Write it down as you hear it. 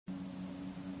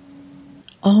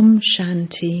Om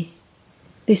Shanti.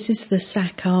 This is the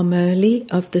Sakar Murli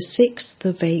of the 6th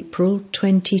of April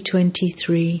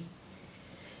 2023.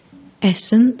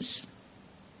 Essence.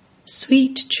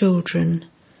 Sweet children,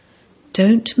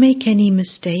 don't make any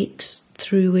mistakes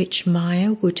through which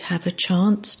Maya would have a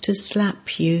chance to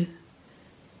slap you.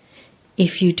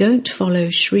 If you don't follow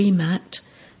Srimat,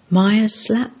 Maya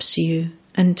slaps you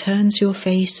and turns your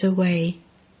face away.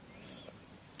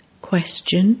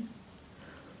 Question.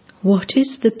 What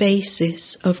is the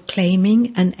basis of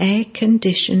claiming an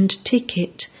air-conditioned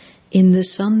ticket in the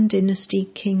Sun Dynasty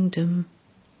Kingdom?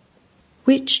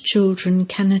 Which children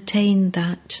can attain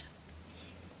that?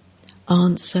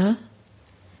 Answer.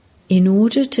 In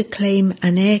order to claim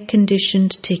an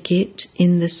air-conditioned ticket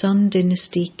in the Sun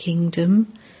Dynasty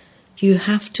Kingdom, you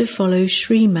have to follow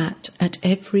Srimat at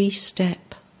every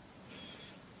step.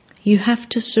 You have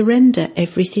to surrender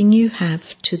everything you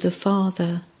have to the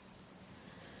Father.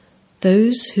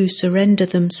 Those who surrender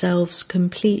themselves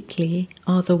completely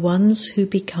are the ones who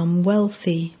become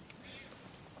wealthy.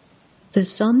 The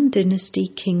Sun Dynasty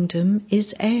Kingdom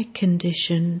is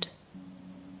air-conditioned.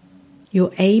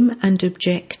 Your aim and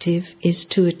objective is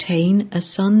to attain a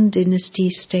Sun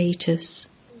Dynasty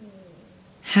status.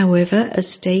 However, a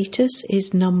status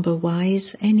is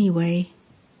number-wise anyway.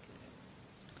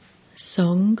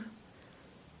 Song.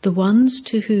 The ones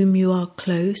to whom you are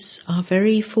close are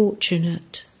very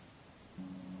fortunate.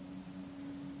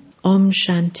 Om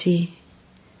Shanti.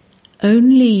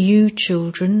 Only you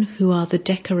children who are the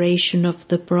decoration of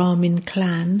the Brahmin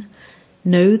clan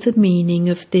know the meaning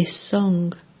of this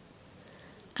song.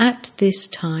 At this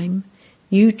time,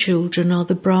 you children are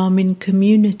the Brahmin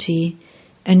community,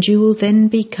 and you will then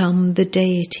become the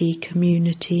deity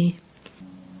community.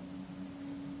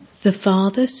 The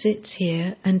Father sits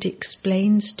here and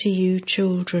explains to you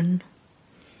children.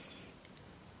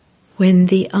 When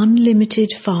the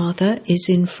unlimited Father is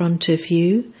in front of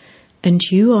you, and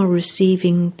you are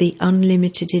receiving the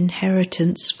unlimited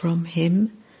inheritance from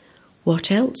him, what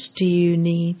else do you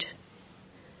need?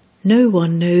 No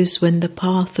one knows when the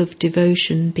path of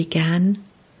devotion began.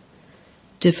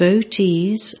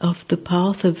 Devotees of the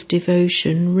path of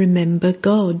devotion remember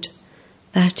God,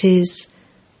 that is,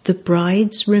 the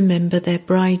brides remember their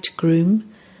bridegroom,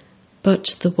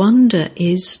 but the wonder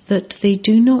is that they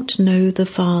do not know the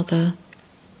Father.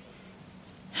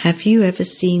 Have you ever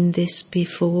seen this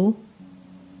before?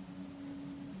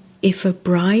 If a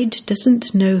bride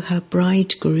doesn't know her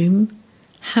bridegroom,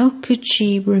 how could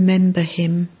she remember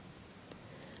him?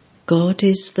 God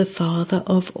is the Father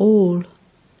of all.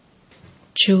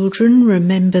 Children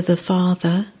remember the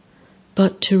Father,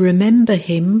 but to remember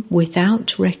him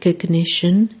without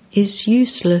recognition is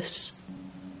useless.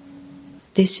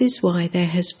 This is why there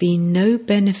has been no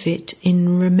benefit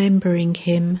in remembering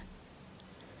him.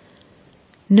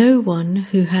 No one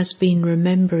who has been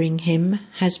remembering him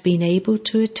has been able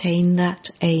to attain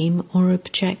that aim or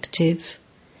objective.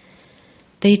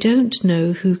 They don't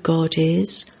know who God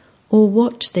is or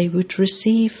what they would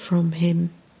receive from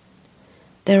him.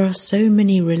 There are so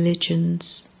many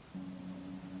religions.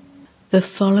 The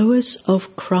followers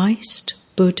of Christ,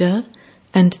 Buddha,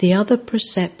 and the other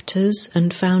preceptors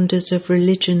and founders of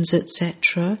religions,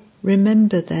 etc.,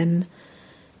 remember them,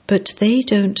 but they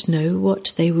don't know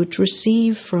what they would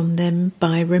receive from them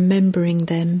by remembering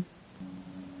them.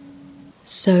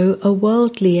 So a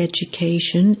worldly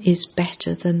education is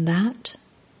better than that.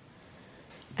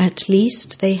 At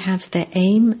least they have their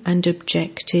aim and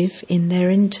objective in their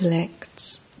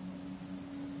intellects.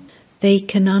 They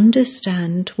can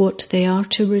understand what they are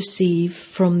to receive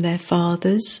from their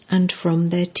fathers and from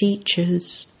their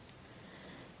teachers.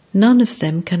 None of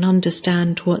them can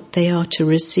understand what they are to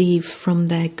receive from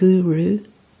their guru.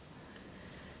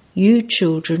 You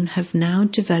children have now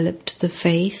developed the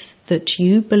faith that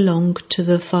you belong to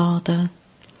the Father.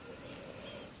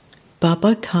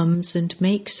 Baba comes and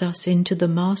makes us into the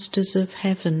masters of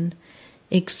heaven,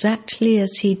 exactly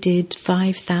as he did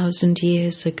 5,000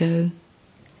 years ago.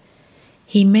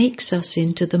 He makes us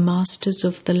into the masters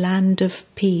of the land of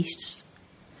peace.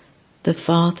 The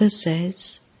Father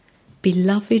says,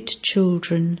 "Beloved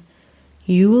children,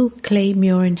 you will claim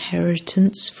your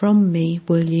inheritance from me,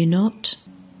 will you not?"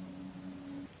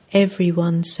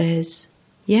 Everyone says,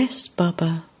 "Yes,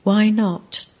 Baba, why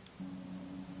not?"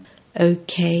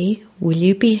 Okay, will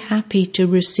you be happy to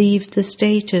receive the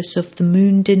status of the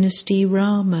Moon Dynasty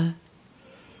Rama?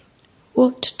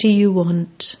 What do you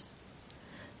want?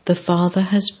 The Father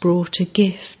has brought a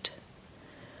gift.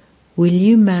 Will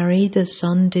you marry the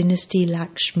Sun Dynasty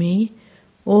Lakshmi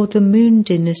or the Moon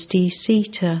Dynasty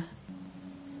Sita?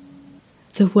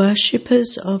 The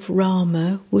worshippers of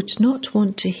Rama would not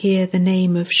want to hear the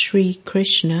name of Sri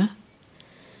Krishna.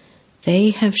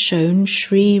 They have shown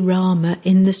Sri Rama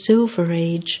in the Silver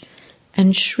Age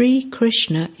and Sri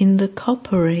Krishna in the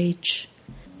Copper Age.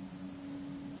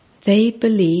 They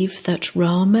believe that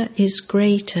Rama is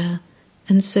greater,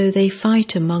 and so they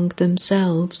fight among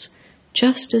themselves,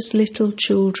 just as little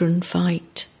children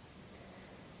fight.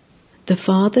 The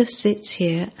Father sits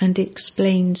here and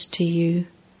explains to you.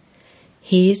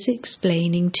 He is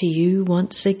explaining to you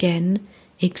once again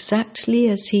exactly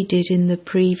as he did in the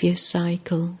previous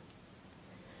cycle.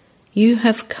 You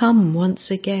have come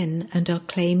once again and are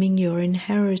claiming your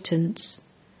inheritance.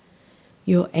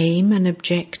 Your aim and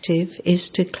objective is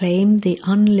to claim the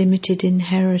unlimited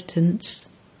inheritance.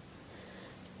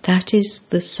 That is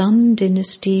the Sun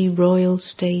Dynasty royal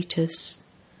status.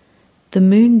 The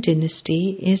Moon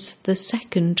Dynasty is the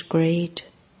second grade.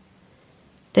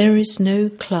 There is no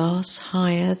class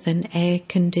higher than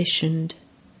air-conditioned.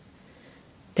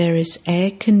 There is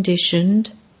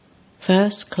air-conditioned,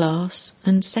 first class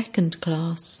and second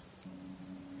class.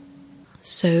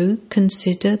 So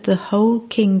consider the whole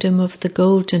kingdom of the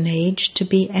Golden Age to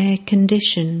be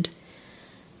air-conditioned,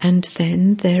 and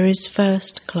then there is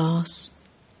first class.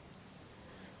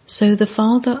 So the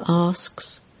Father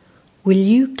asks, will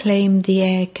you claim the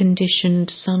air-conditioned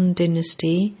Sun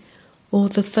Dynasty or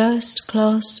the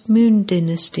first-class Moon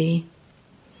Dynasty?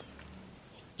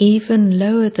 Even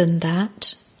lower than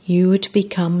that, you would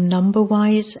become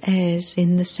number-wise heirs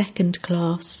in the second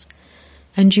class,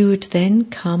 and you would then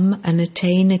come and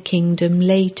attain a kingdom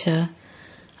later,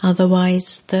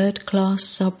 otherwise third-class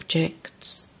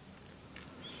subjects.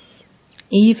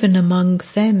 Even among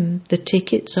them, the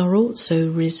tickets are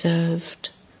also reserved.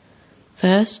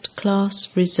 First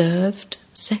class reserved,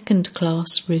 second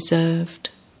class reserved.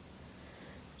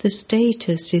 The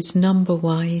status is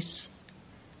number-wise.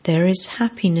 There is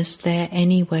happiness there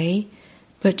anyway,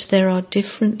 but there are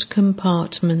different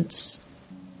compartments.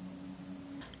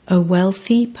 A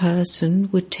wealthy person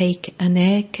would take an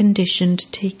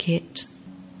air-conditioned ticket.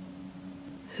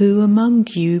 Who among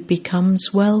you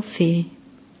becomes wealthy?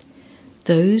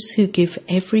 Those who give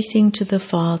everything to the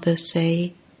Father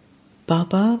say,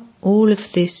 Baba, all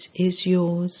of this is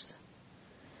yours.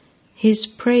 His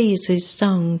praise is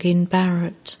sung in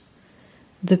Bharat.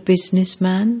 The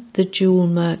businessman, the jewel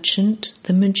merchant,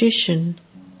 the magician.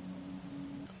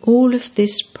 All of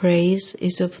this praise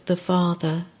is of the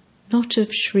Father, not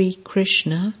of Sri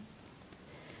Krishna.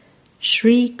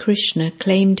 Sri Krishna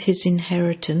claimed his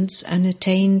inheritance and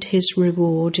attained his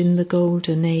reward in the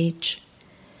Golden Age.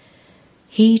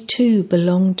 He too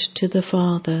belonged to the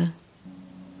Father.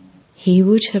 He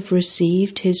would have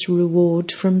received his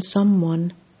reward from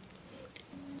someone.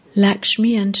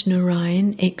 Lakshmi and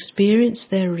Narayan experienced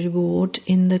their reward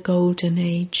in the Golden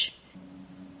Age.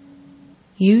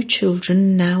 You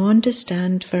children now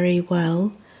understand very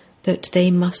well that they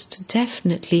must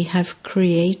definitely have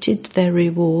created their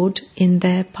reward in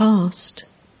their past.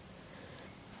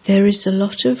 There is a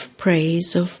lot of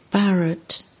praise of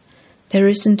Bharat. There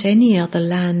isn't any other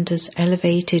land as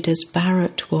elevated as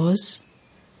Bharat was.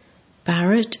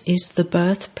 Bharat is the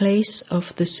birthplace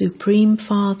of the Supreme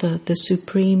Father, the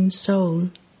Supreme Soul.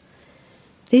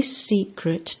 This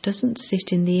secret doesn't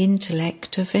sit in the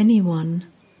intellect of anyone.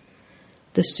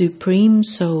 The Supreme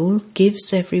Soul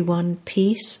gives everyone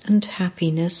peace and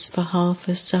happiness for half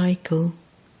a cycle.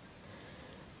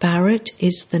 Bharat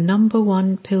is the number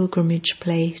one pilgrimage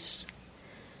place.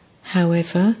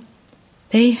 However,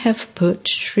 they have put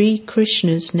Sri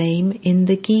Krishna's name in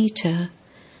the Gita,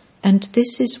 and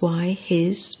this is why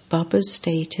his, Baba's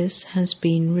status has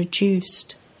been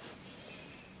reduced.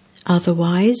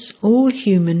 Otherwise, all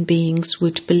human beings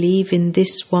would believe in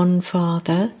this one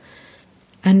Father,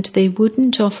 and they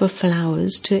wouldn't offer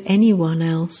flowers to anyone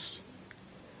else.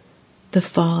 The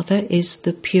Father is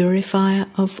the purifier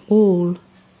of all.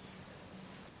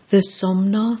 The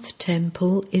Somnath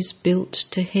temple is built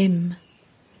to him.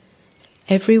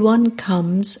 Everyone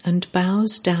comes and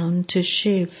bows down to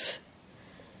Shiv.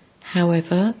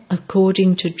 However,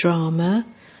 according to drama,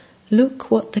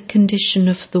 look what the condition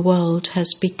of the world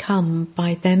has become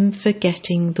by them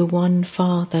forgetting the one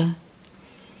Father.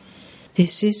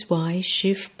 This is why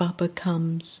Shiv Baba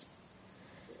comes.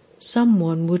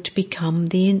 Someone would become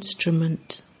the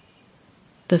instrument.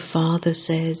 The Father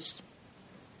says,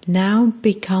 now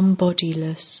become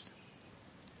bodiless.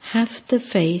 Have the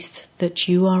faith that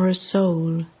you are a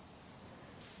soul.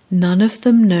 None of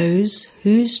them knows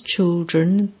whose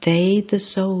children they, the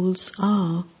souls,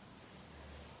 are.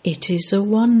 It is a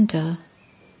wonder.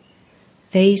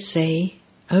 They say,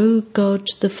 O God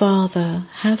the Father,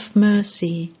 have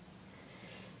mercy.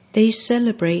 They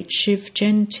celebrate Shiv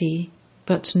Jayanti,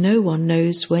 but no one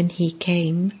knows when he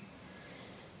came.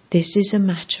 This is a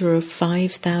matter of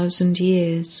 5,000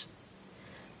 years.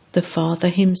 The Father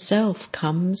himself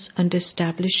comes and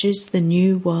establishes the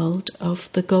new world of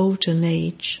the Golden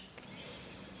Age.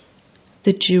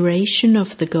 The duration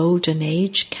of the Golden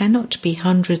Age cannot be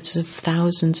hundreds of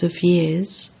thousands of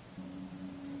years.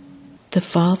 The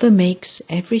Father makes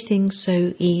everything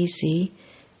so easy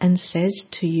and says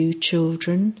to you,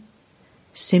 children,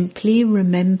 simply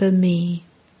remember me.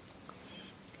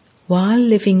 While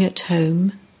living at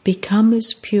home, become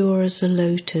as pure as a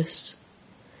lotus.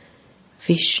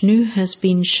 Vishnu has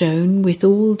been shown with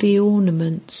all the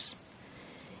ornaments.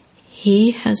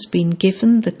 He has been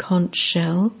given the conch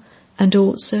shell and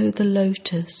also the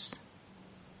lotus.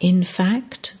 In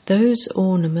fact, those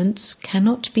ornaments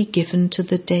cannot be given to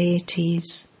the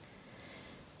deities.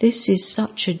 This is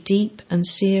such a deep and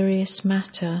serious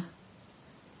matter.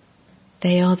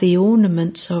 They are the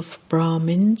ornaments of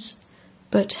Brahmins,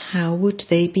 but how would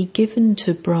they be given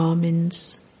to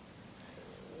Brahmins?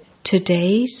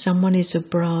 Today someone is a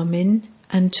Brahmin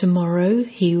and tomorrow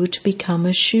he would become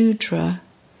a Shudra.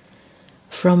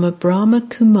 From a Brahma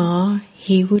Kumar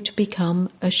he would become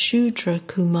a Shudra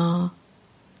Kumar.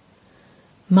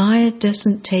 Maya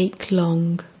doesn't take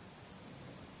long.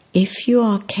 If you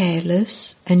are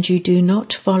careless and you do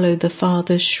not follow the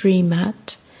Father's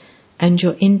Srimat and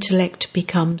your intellect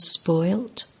becomes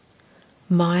spoilt,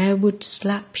 Maya would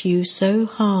slap you so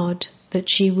hard that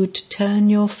she would turn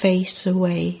your face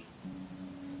away.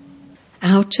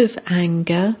 Out of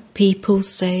anger, people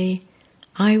say,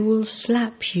 I will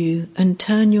slap you and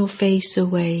turn your face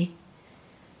away.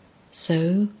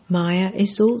 So Maya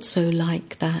is also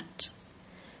like that.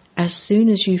 As soon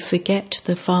as you forget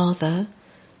the Father,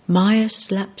 Maya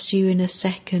slaps you in a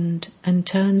second and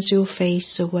turns your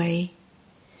face away.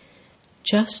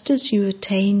 Just as you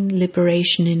attain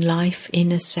liberation in life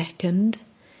in a second,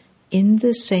 in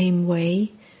the same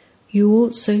way, you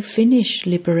also finish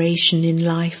liberation in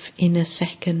life in a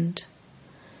second.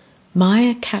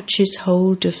 Maya catches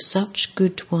hold of such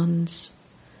good ones.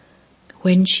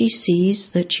 When she sees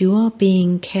that you are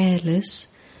being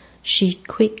careless, she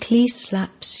quickly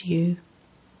slaps you.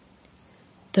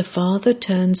 The Father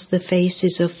turns the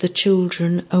faces of the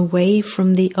children away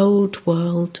from the old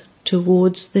world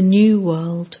towards the new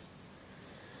world.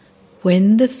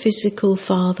 When the physical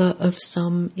father of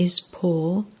some is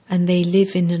poor and they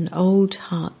live in an old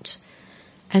hut,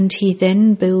 and he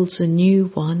then builds a new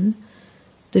one,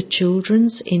 the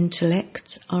children's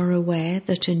intellects are aware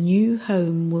that a new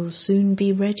home will soon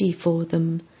be ready for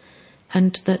them,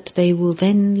 and that they will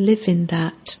then live in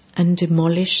that and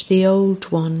demolish the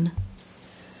old one.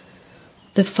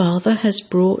 The Father has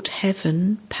brought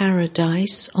heaven,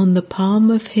 paradise, on the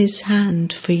palm of his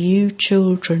hand for you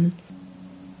children.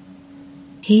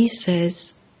 He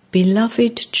says,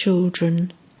 beloved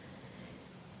children.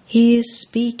 He is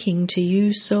speaking to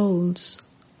you souls.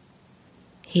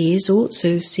 He is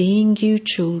also seeing you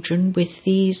children with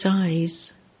these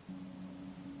eyes.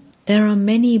 There are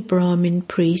many Brahmin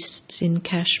priests in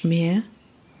Kashmir.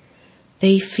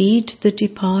 They feed the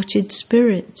departed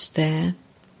spirits there.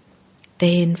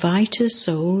 They invite a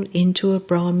soul into a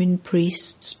Brahmin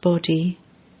priest's body.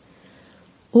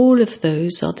 All of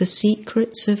those are the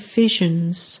secrets of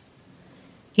visions.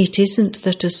 It isn't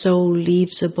that a soul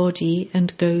leaves a body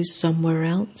and goes somewhere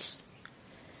else.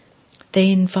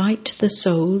 They invite the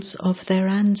souls of their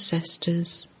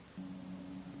ancestors.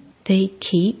 They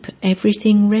keep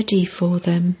everything ready for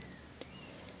them.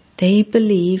 They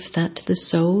believe that the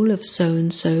soul of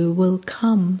so-and-so will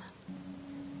come.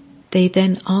 They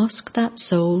then ask that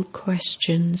soul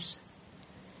questions.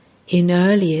 In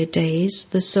earlier days,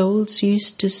 the souls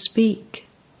used to speak.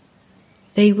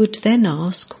 They would then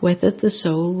ask whether the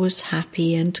soul was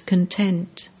happy and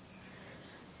content.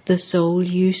 The soul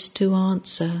used to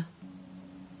answer.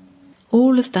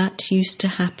 All of that used to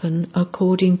happen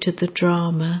according to the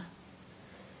drama.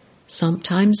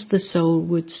 Sometimes the soul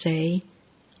would say,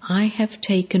 I have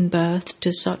taken birth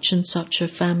to such and such a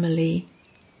family.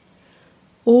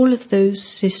 All of those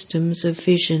systems of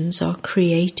visions are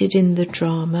created in the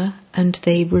drama and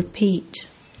they repeat.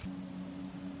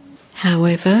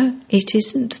 However, it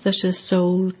isn't that a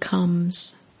soul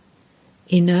comes.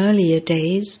 In earlier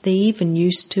days, they even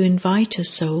used to invite a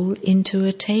soul into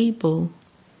a table.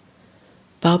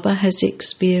 Baba has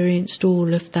experienced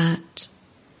all of that.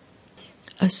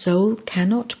 A soul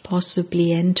cannot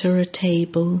possibly enter a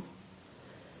table.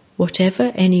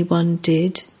 Whatever anyone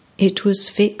did, it was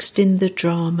fixed in the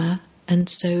drama, and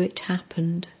so it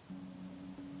happened.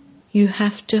 You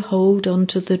have to hold on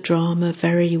to the drama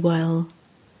very well.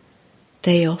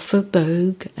 They offer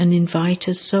bhog and invite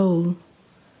a soul.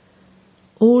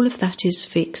 All of that is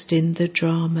fixed in the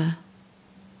drama.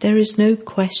 There is no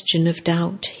question of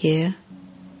doubt here.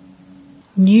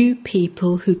 New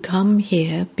people who come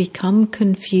here become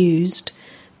confused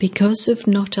because of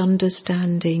not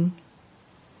understanding.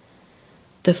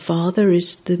 The Father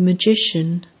is the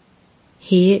magician.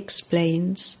 He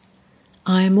explains,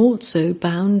 I am also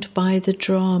bound by the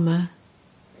drama.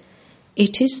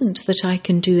 It isn't that I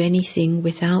can do anything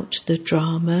without the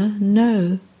drama,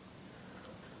 no.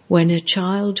 When a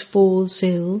child falls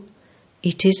ill,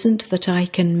 it isn't that I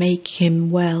can make him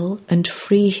well and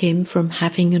free him from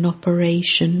having an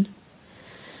operation.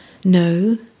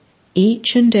 No,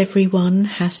 each and every one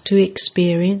has to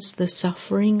experience the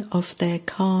suffering of their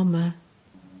karma.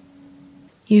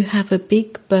 You have a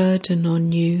big burden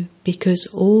on you because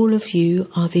all of you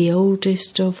are the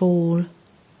oldest of all.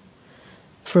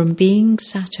 From being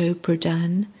Sato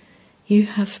Pradhan, you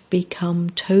have become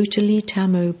totally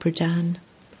Tamo Pradhan.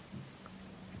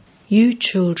 You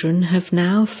children have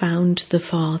now found the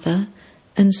Father,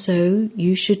 and so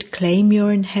you should claim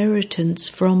your inheritance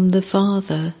from the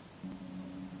Father.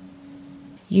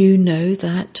 You know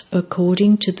that,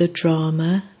 according to the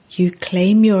drama, you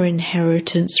claim your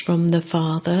inheritance from the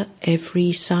Father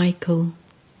every cycle.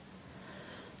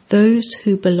 Those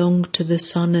who belong to the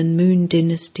Sun and Moon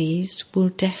dynasties will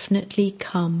definitely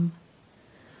come.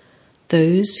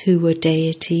 Those who were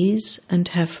deities and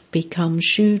have become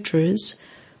Shudras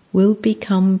will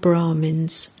become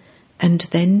Brahmins and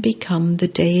then become the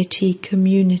deity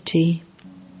community.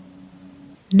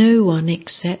 No one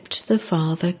except the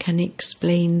Father can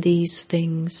explain these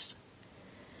things.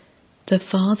 The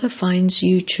Father finds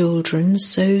you children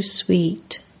so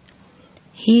sweet.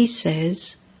 He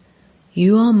says,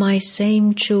 You are my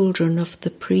same children of the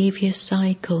previous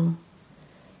cycle.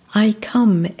 I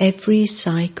come every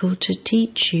cycle to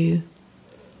teach you.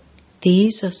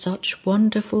 These are such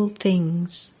wonderful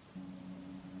things.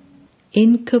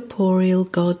 Incorporeal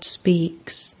God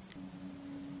speaks.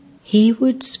 He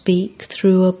would speak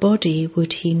through a body,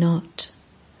 would he not?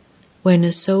 When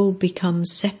a soul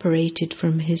becomes separated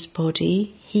from his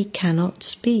body, he cannot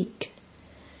speak.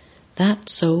 That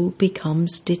soul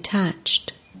becomes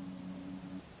detached.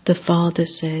 The Father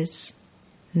says,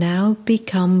 Now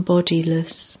become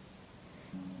bodiless.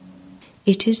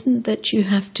 It isn't that you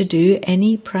have to do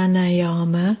any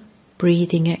pranayama,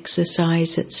 breathing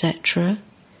exercise, etc.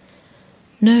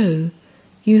 No,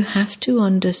 you have to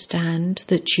understand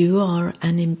that you are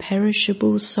an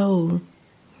imperishable soul.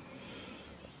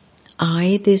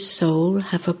 I, this soul,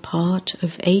 have a part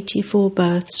of 84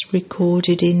 births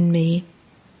recorded in me.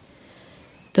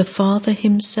 The Father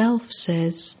himself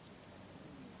says,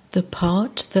 The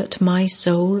part that my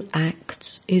soul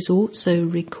acts is also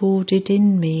recorded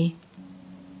in me.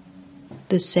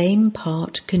 The same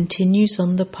part continues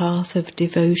on the path of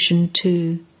devotion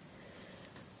too.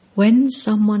 When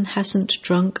someone hasn't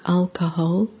drunk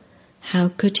alcohol, how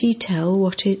could he tell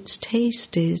what its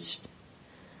taste is?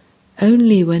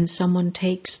 Only when someone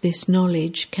takes this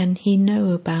knowledge can he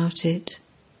know about it.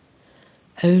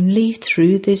 Only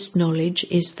through this knowledge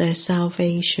is there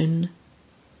salvation.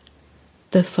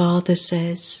 The Father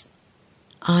says,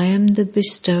 I am the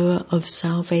bestower of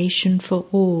salvation for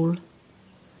all.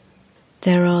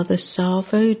 There are the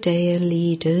Sarvodaya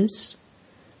leaders,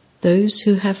 those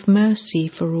who have mercy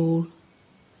for all.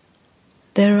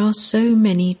 There are so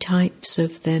many types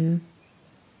of them.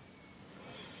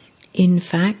 In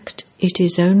fact, it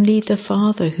is only the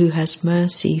Father who has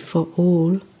mercy for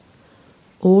all.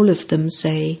 All of them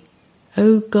say,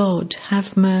 O God,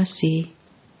 have mercy.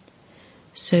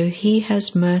 So he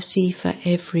has mercy for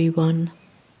everyone.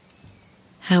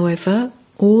 However,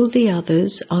 all the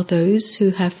others are those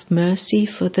who have mercy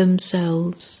for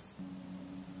themselves.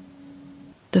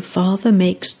 The Father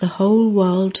makes the whole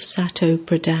world Sato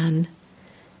Pradhan.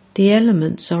 The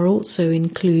elements are also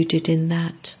included in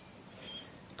that.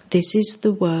 This is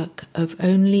the work of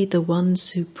only the one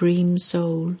Supreme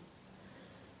Soul.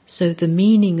 So the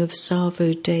meaning of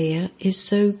Sarvodaya is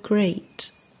so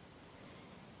great.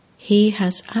 He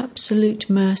has absolute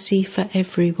mercy for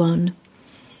everyone.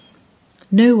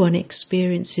 No one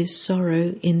experiences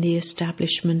sorrow in the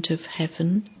establishment of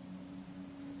heaven.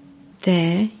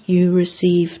 There you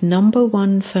receive number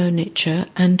one furniture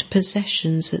and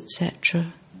possessions,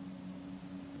 etc.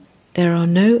 There are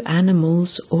no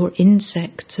animals or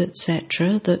insects,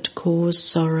 etc. that cause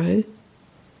sorrow.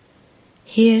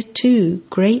 Here too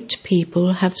great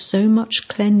people have so much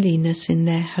cleanliness in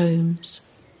their homes.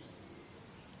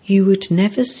 You would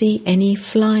never see any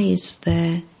flies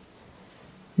there.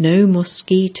 No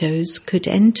mosquitoes could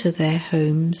enter their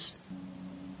homes.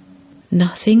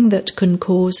 Nothing that can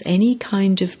cause any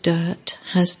kind of dirt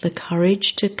has the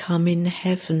courage to come in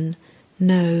heaven,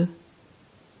 no.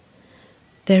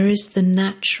 There is the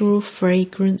natural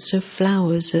fragrance of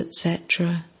flowers,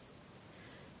 etc.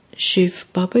 Shiv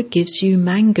Baba gives you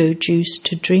mango juice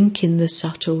to drink in the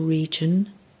subtle region.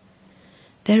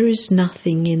 There is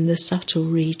nothing in the subtle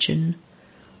region.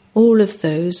 All of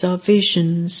those are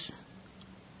visions.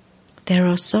 There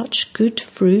are such good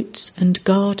fruits and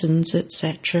gardens,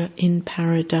 etc. in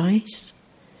paradise.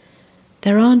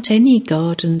 There aren't any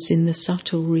gardens in the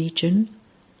subtle region.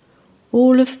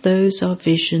 All of those are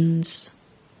visions.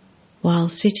 While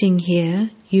sitting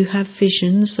here, you have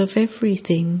visions of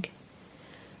everything.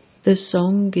 The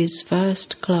song is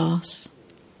first class.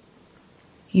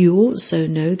 You also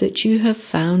know that you have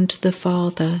found the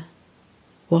Father.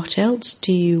 What else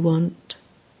do you want?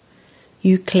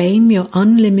 You claim your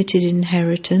unlimited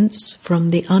inheritance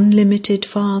from the unlimited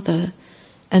Father,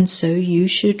 and so you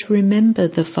should remember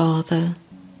the Father.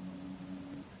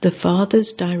 The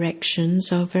Father's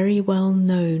directions are very well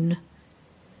known.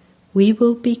 We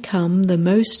will become the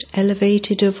most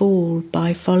elevated of all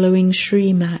by following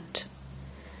Srimat.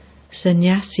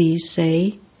 Sannyasis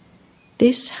say,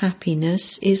 this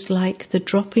happiness is like the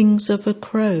droppings of a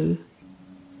crow.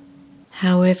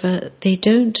 However, they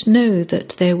don't know that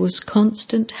there was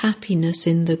constant happiness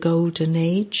in the Golden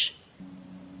Age.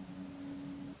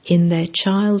 In their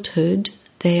childhood,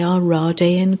 they are Radha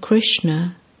and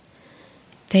Krishna.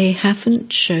 They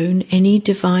haven't shown any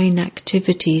divine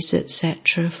activities,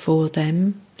 etc. for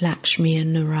them, Lakshmi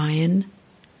and Narayan.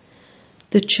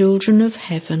 The children of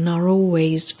heaven are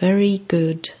always very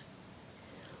good.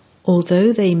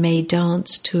 Although they may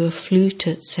dance to a flute,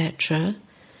 etc.,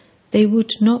 they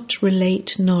would not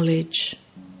relate knowledge.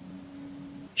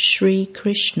 Sri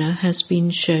Krishna has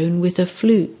been shown with a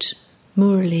flute,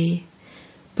 Murli,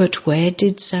 but where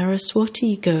did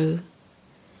Saraswati go?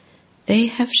 They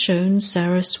have shown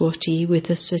Saraswati with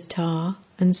a sitar,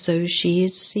 and so she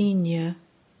is senior.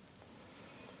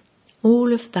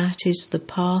 All of that is the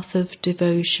path of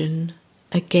devotion,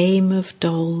 a game of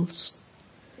dolls.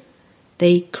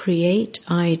 They create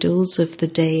idols of the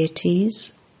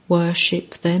deities,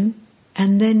 worship them,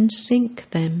 and then sink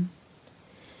them.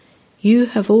 You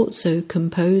have also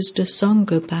composed a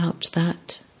song about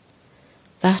that.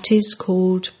 That is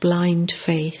called blind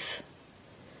faith.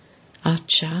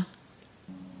 Acha.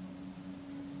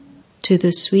 To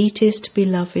the sweetest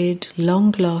beloved,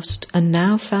 long lost and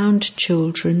now found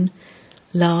children,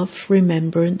 love,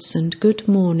 remembrance and good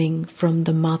morning from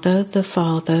the Mother, the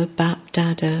Father, Bap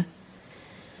Dada.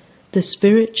 The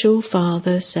spiritual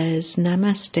father says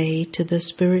Namaste to the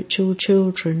spiritual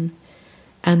children,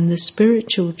 and the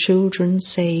spiritual children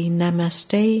say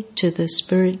Namaste to the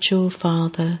spiritual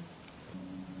father.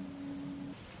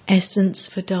 Essence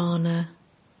Vedana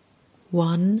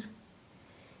 1.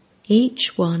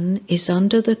 Each one is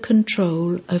under the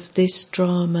control of this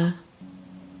drama.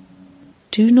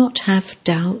 Do not have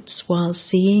doubts while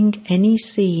seeing any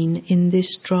scene in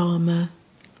this drama.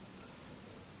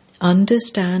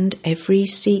 Understand every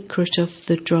secret of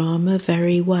the drama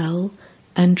very well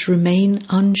and remain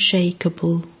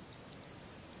unshakable.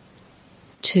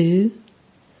 2.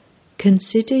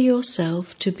 Consider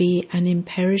yourself to be an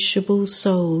imperishable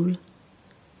soul.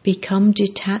 Become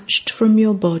detached from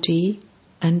your body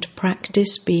and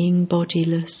practice being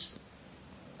bodiless.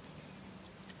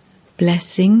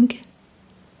 Blessing.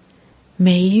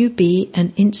 May you be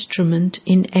an instrument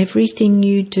in everything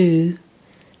you do,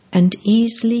 and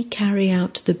easily carry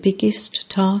out the biggest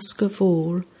task of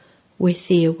all with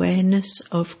the awareness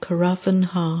of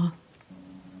Karavanha.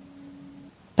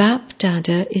 Bap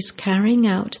Dada is carrying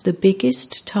out the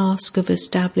biggest task of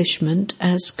establishment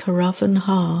as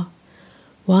Karavanha,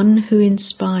 one who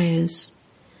inspires,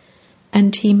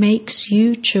 and he makes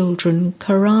you children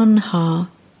Karanha,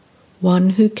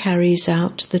 one who carries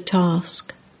out the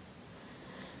task.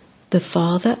 The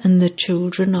father and the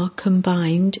children are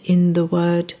combined in the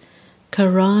word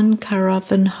Karan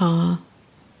Karavanha.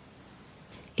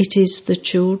 It is the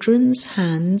children's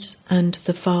hands and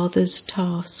the father's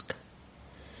task.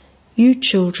 You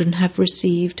children have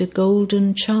received a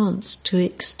golden chance to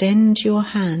extend your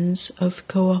hands of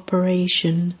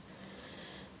cooperation,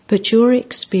 but your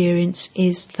experience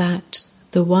is that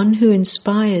the one who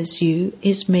inspires you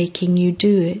is making you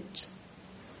do it.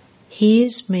 He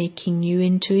is making you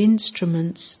into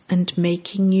instruments and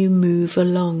making you move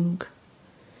along.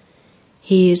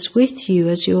 He is with you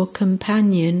as your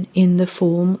companion in the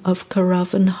form of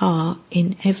Karavanha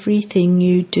in everything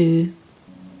you do.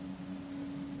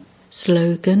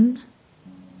 Slogan.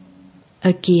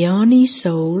 A Jnani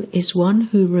soul is one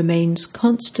who remains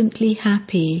constantly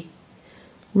happy,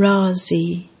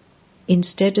 Razi,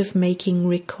 instead of making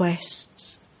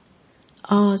requests.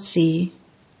 Arzi.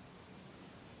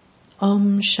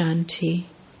 Om Shanti.